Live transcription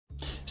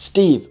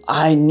Steve,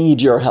 I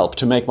need your help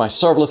to make my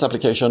serverless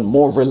application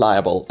more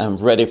reliable and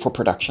ready for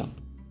production.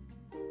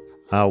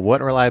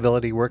 What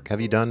reliability work have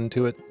you done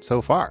to it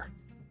so far?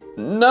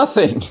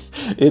 Nothing.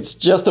 It's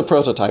just a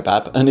prototype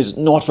app and is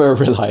not very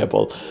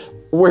reliable.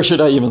 Where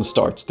should I even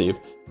start, Steve?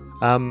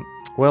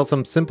 Well,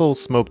 some simple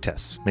smoke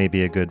tests may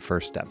be a good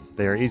first step.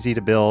 They are easy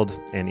to build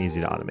and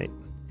easy to automate.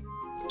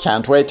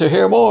 Can't wait to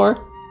hear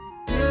more.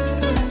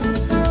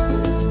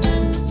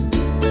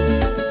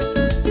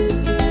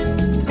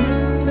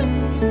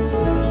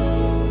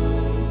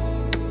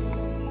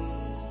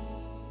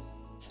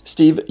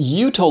 Steve,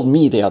 you told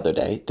me the other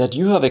day that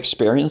you have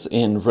experience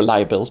in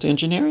reliability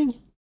engineering?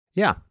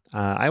 Yeah,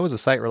 I was a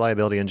site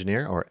reliability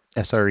engineer, or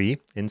SRE,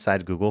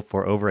 inside Google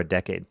for over a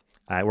decade.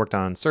 I worked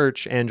on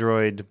search,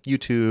 Android,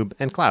 YouTube,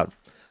 and cloud.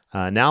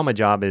 Now my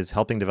job is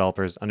helping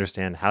developers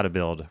understand how to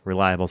build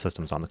reliable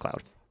systems on the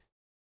cloud.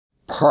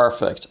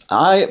 Perfect.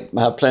 I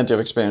have plenty of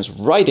experience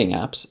writing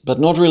apps, but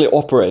not really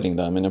operating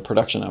them in a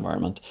production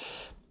environment.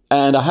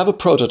 And I have a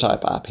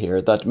prototype app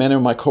here that many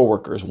of my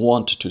coworkers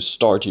want to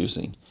start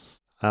using.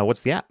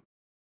 What's the app?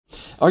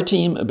 Our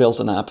team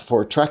built an app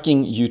for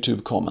tracking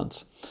YouTube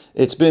comments.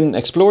 It's been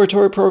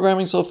exploratory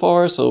programming so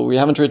far, so we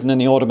haven't written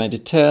any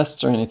automated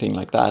tests or anything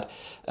like that.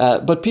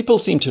 But people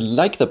seem to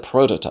like the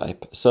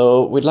prototype,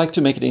 so we'd like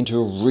to make it into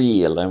a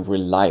real and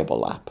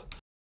reliable app.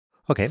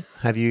 Okay.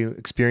 Have you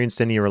experienced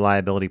any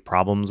reliability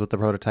problems with the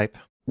prototype?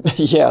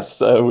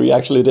 Yes, we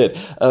actually did.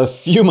 A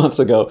few months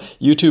ago,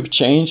 YouTube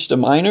changed a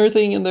minor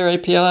thing in their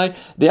API.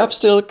 The app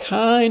still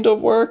kind of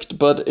worked,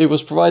 but it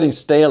was providing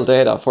stale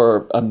data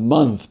for a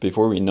month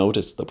before we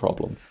noticed the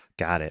problem.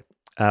 Got it.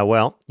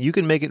 Well, you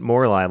can make it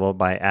more reliable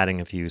by adding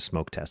a few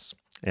smoke tests.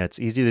 It's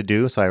easy to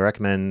do, so I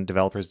recommend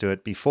developers do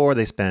it before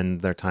they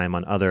spend their time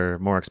on other,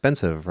 more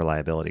expensive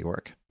reliability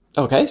work.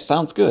 Okay,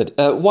 sounds good.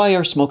 Why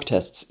are smoke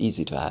tests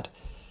easy to add?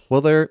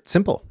 Well, they're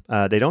simple.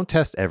 They don't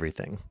test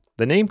everything.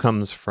 The name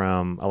comes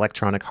from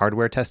electronic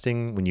hardware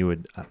testing. When you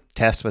would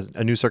test with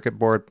a new circuit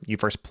board, you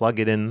first plug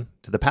it in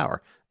to the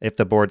power. If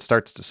the board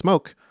starts to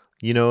smoke,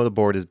 you know the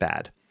board is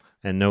bad,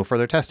 and no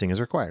further testing is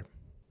required.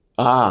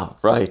 Ah,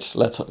 right.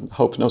 Let's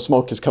hope no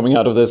smoke is coming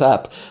out of this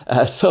app.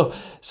 So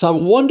I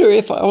wonder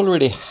if I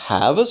already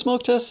have a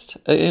smoke test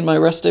in my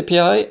REST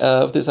API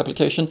of this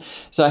application.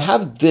 So I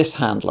have this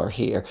handler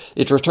here.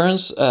 It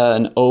returns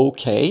an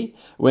OK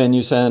when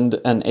you send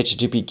an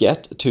HTTP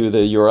GET to the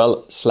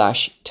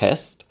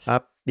URL/test.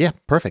 Yeah,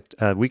 perfect.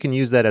 We can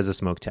use that as a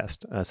smoke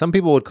test. Some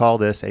people would call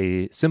this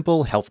a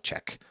simple health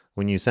check.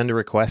 When you send a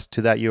request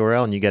to that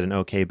URL and you get an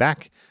OK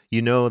back,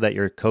 you know that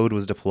your code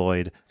was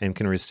deployed and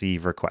can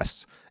receive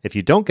requests. If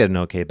you don't get an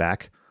OK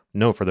back,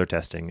 no further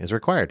testing is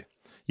required.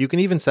 You can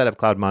even set up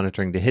cloud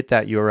monitoring to hit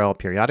that URL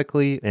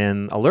periodically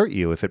and alert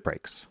you if it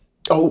breaks.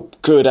 Oh,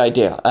 good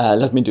idea.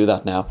 Let me do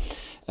that now.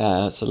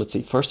 So let's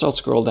see. First, I'll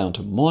scroll down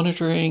to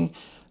monitoring,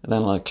 and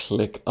then I'll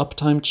click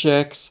uptime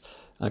checks.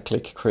 I'll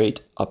click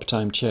create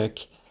uptime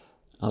check.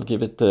 I'll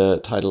give it the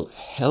title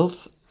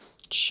health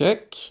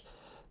check.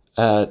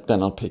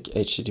 Then I'll pick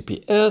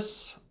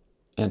HTTPS,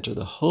 enter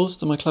the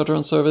host of my Cloud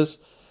Run service.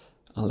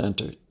 I'll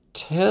enter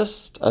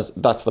test, as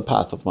that's the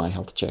path of my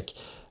health check.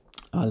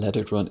 I'll let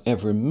it run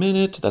every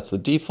minute. That's the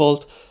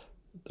default.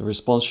 The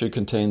response should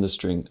contain the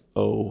string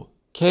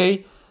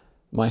OK.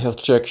 My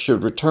health check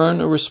should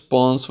return a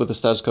response with the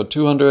status code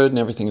 200 and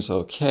everything is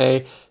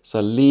OK. So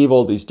I'll leave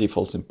all these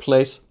defaults in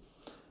place.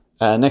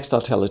 Next,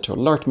 I'll tell it to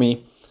alert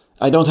me.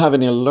 I don't have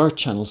any alert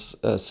channels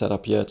set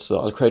up yet, so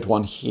I'll create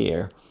one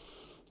here.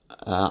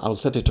 I'll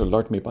set it to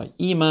alert me by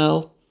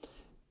email.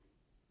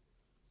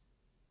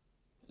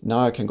 Now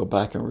I can go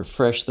back and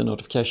refresh the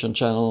notification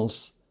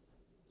channels.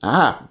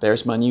 Ah,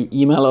 there's my new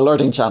email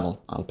alerting channel.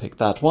 I'll pick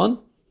that one.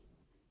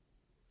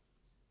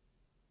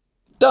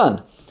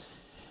 Done.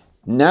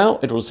 Now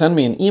it will send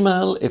me an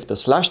email if the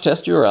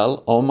 /test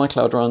URL on my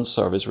Cloud Run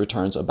service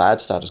returns a bad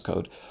status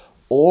code,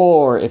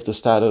 or if the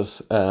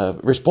status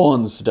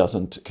response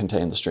doesn't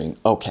contain the string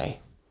OK.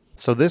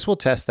 So this will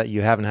test that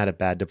you haven't had a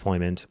bad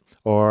deployment,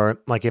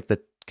 or like if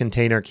the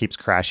container keeps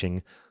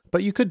crashing,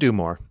 but you could do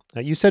more.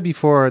 You said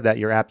before that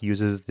your app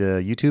uses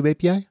the YouTube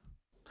API?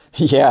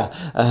 Yeah,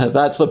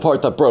 that's the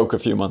part that broke a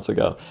few months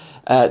ago.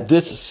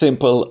 This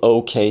simple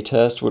OK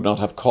test would not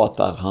have caught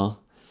that, huh?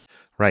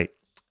 Right.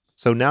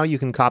 So now you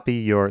can copy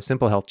your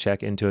simple health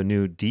check into a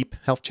new deep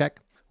health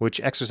check, which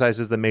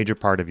exercises the major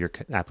part of your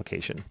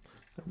application.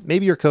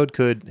 Maybe your code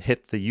could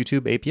hit the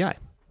YouTube API.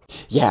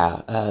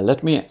 Yeah,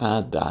 let me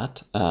add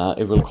that.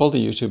 It will call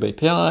the YouTube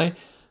API.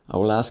 I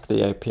will ask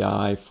the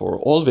API for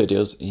all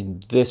videos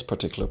in this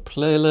particular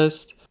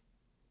playlist.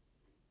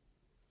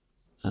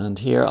 And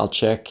here I'll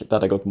check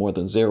that I got more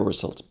than 0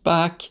 results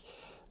back.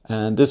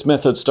 And this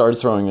method started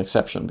throwing an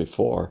exception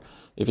before.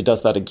 If it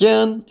does that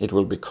again, it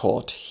will be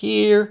caught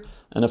here,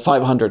 and a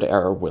 500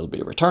 error will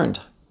be returned.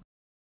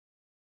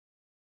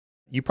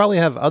 You probably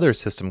have other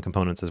system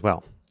components as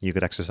well. You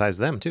could exercise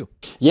them too.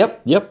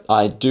 Yep.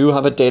 I do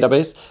have a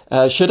database.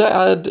 Should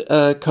I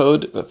add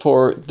code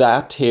for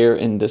that here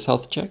in this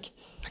health check?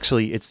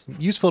 Actually, it's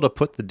useful to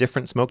put the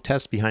different smoke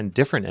tests behind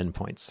different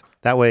endpoints.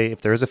 That way,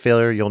 if there is a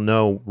failure, you'll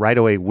know right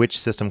away which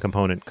system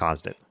component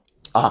caused it.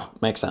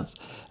 Makes sense.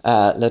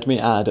 Let me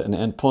add an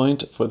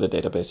endpoint for the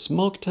database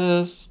smoke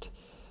test.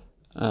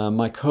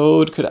 My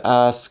code could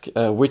ask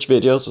which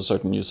videos a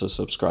certain user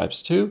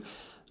subscribes to.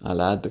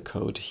 I'll add the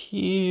code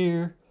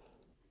here.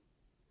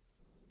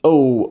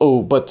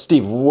 But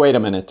Steve, wait a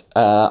minute.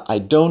 I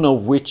don't know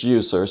which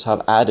users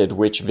have added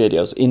which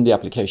videos in the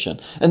application.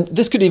 And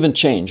this could even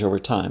change over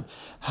time.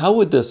 How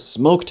would the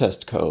smoke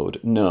test code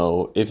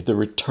know if the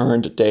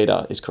returned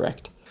data is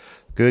correct?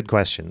 Good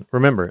question.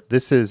 Remember,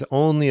 this is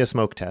only a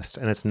smoke test,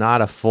 and it's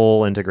not a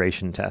full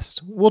integration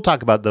test. We'll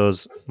talk about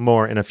those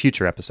more in a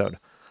future episode.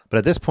 But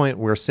at this point,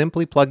 we're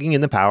simply plugging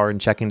in the power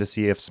and checking to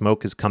see if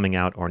smoke is coming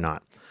out or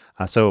not.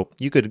 So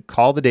you could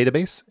call the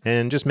database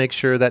and just make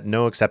sure that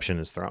no exception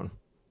is thrown.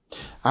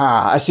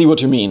 I see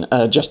what you mean.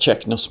 Just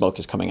check no smoke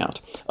is coming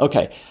out.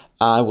 Okay,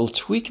 I will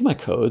tweak my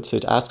code so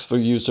it asks for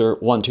user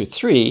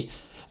 123,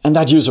 and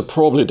that user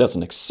probably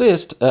doesn't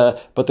exist,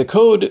 but the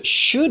code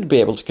should be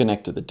able to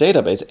connect to the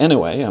database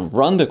anyway and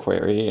run the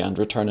query and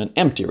return an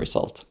empty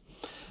result.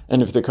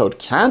 And if the code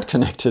can't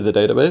connect to the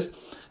database,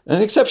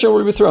 an exception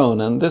will be thrown,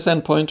 and this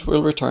endpoint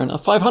will return a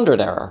 500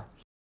 error.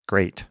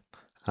 Great.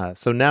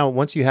 So now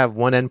once you have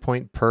one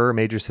endpoint per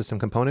major system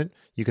component,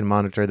 you can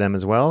monitor them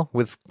as well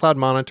with cloud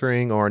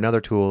monitoring or another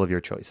tool of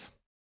your choice.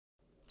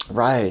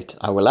 Right.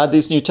 I will add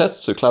these new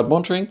tests to cloud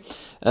monitoring.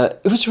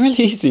 It was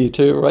really easy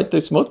to write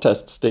these smoke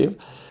tests, Steve.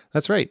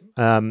 That's right.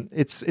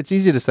 It's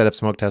easy to set up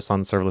smoke tests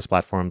on serverless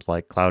platforms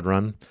like Cloud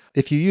Run.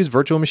 If you use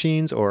virtual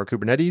machines or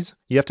Kubernetes,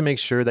 you have to make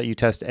sure that you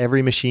test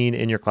every machine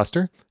in your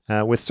cluster.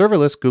 With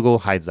serverless, Google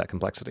hides that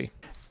complexity.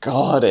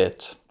 Got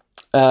it.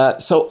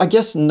 So I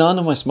guess none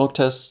of my smoke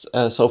tests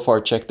so far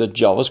check the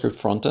JavaScript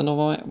frontend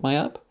of my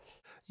app.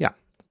 Yeah,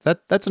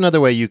 that's another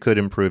way you could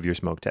improve your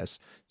smoke tests.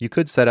 You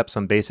could set up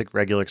some basic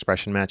regular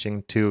expression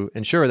matching to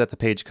ensure that the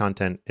page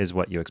content is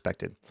what you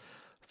expected.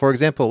 For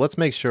example, let's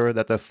make sure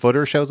that the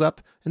footer shows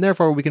up, and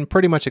therefore we can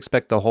pretty much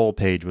expect the whole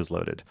page was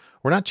loaded.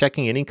 We're not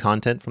checking any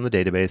content from the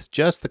database,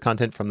 just the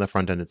content from the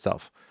front end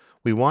itself.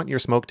 We want your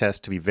smoke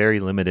test to be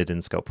very limited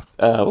in scope.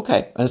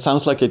 Okay, it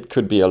sounds like it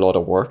could be a lot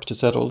of work to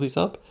set all these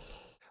up.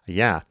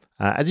 Yeah.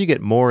 As you get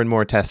more and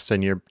more tests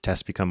and your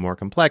tests become more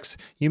complex,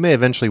 you may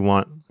eventually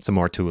want some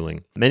more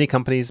tooling. Many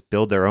companies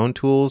build their own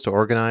tools to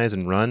organize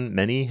and run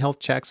many health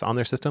checks on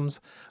their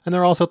systems, and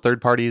there are also third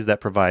parties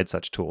that provide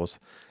such tools.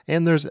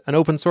 And there's an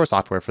open source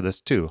software for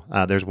this too.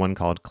 There's one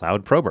called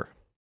Cloud Prober.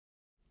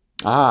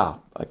 I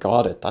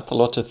got it. That's a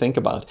lot to think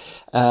about.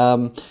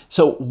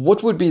 So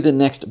what would be the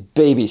next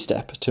baby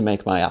step to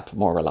make my app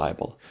more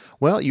reliable?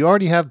 Well, you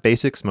already have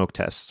basic smoke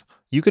tests.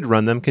 You could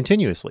run them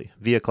continuously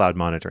via cloud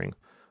monitoring.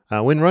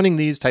 When running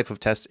these type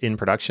of tests in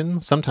production,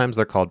 sometimes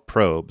they're called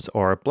probes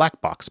or black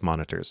box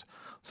monitors.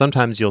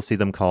 Sometimes you'll see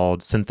them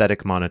called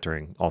synthetic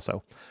monitoring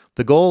also.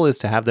 The goal is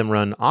to have them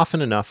run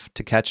often enough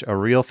to catch a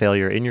real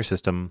failure in your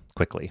system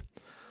quickly.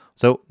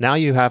 So now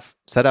you have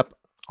set up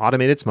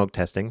automated smoke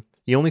testing.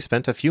 You only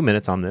spent a few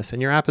minutes on this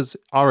and your app is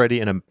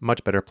already in a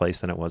much better place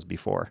than it was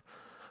before.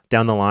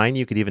 Down the line,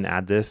 you could even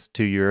add this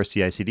to your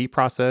CI/CD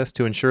process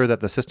to ensure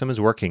that the system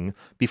is working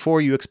before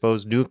you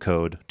expose new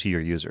code to your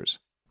users.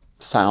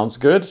 Sounds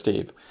good,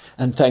 Steve.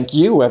 And thank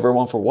you,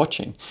 everyone, for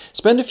watching.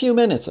 Spend a few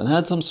minutes and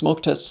add some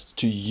smoke tests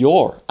to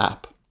your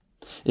app.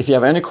 If you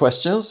have any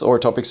questions or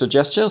topic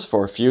suggestions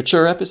for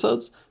future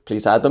episodes,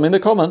 please add them in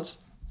the comments.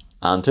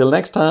 Until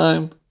next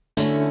time.